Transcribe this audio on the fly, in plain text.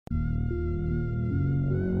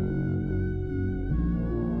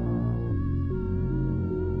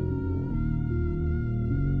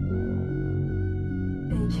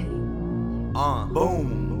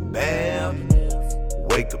Boom, bam.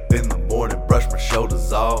 Wake up in the morning, brush my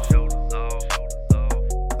shoulders off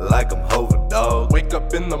like I'm Hover dog. Wake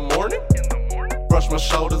up in the morning, brush my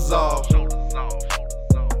shoulders off,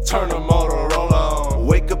 turn the Motorola on.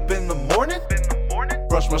 Wake up in the morning,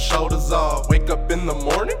 brush my shoulders off. Wake up in the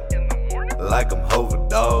morning, like I'm Hover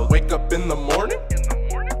dog. wake up in the morning,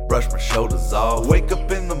 Brush my shoulders off. Wake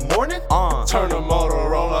up in the morning, turn the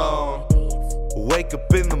Motorola on. Wake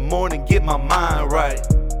up in the morning, get my mind right.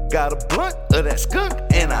 Got a blunt of that skunk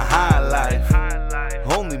and a high life.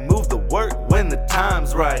 Only move the work when the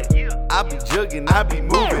time's right. I be jugging, I be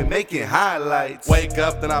moving, making highlights. Wake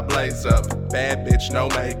up, then I blaze up. Bad bitch, no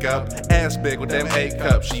makeup. Ass big with them A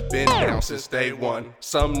cups. She been down since day one.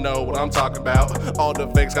 Some know what I'm talking about. All the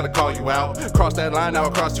fakes gotta call you out. Cross that line, now I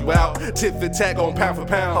cross you out. Tit for tat, going pound for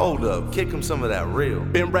pound. Hold up, kick him some of that real.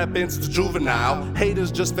 Been rapping since juvenile.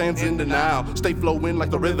 Haters just fans in denial. Stay flowing like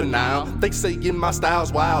the river Nile. They say in my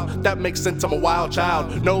style's wild. That makes sense, I'm a wild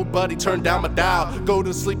child. Nobody turned down my dial. Go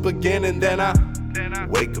to sleep again and then I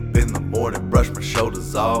Wake up in the morning, brush my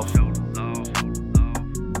shoulders off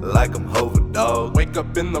like I'm Hover dog. wake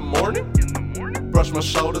up in the morning, brush my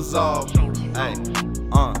shoulders off, Hey,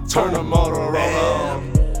 turn the Motorola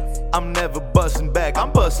on. I'm never busting back,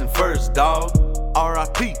 I'm busting first, dog.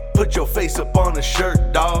 R.I.P. Put your face up on a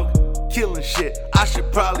shirt, dog. Killing shit, I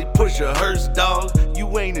should probably push a hearse, dog.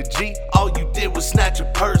 You ain't a G, all you did was snatch a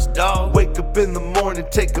purse, dog. Wake up in the morning,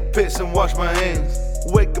 take a piss and wash my hands.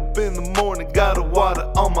 Wake up in the morning, gotta water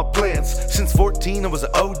on my plants. Since 14 I was an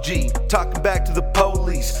OG, talking back to the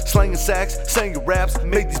police. Slanging sacks, singing raps,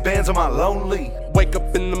 make these bands on my lonely. Wake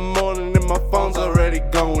up in the morning and my phone's already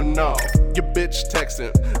going off. Your bitch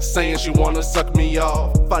texting, saying she wanna suck me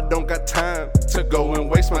off. I don't got time to go and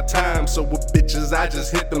waste my time. So with bitches I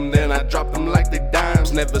just hit them, then I drop them like they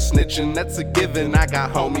dimes. Never snitching, that's a given, I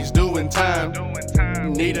got homies doing time.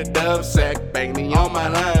 Need a dove sack, bang me on my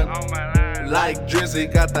line. Like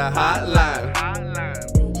Drizzy got the hotline.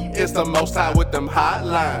 It's the most high with them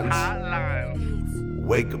hotlines.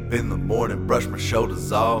 Wake up in the morning, brush my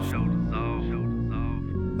shoulders off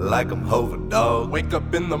like I'm Hover dog. Wake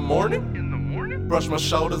up in the morning, brush my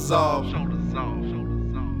shoulders off,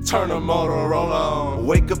 turn the Motorola on.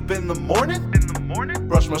 Wake up in the morning,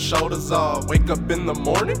 brush my shoulders off. Wake up in the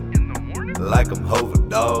morning, like I'm Hover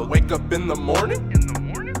dog. wake up in the morning,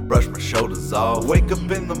 Brush my shoulders off. Wake up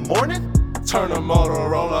in the morning, turn the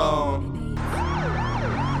Motorola on.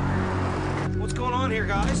 What's going on here,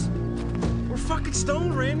 guys? We're fucking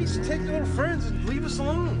stoned, Randy, so take your little friends and leave us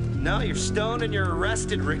alone. No, you're stoned and you're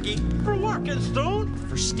arrested, Ricky. For what? Getting stoned?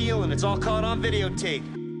 For stealing. It's all caught on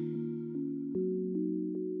videotape.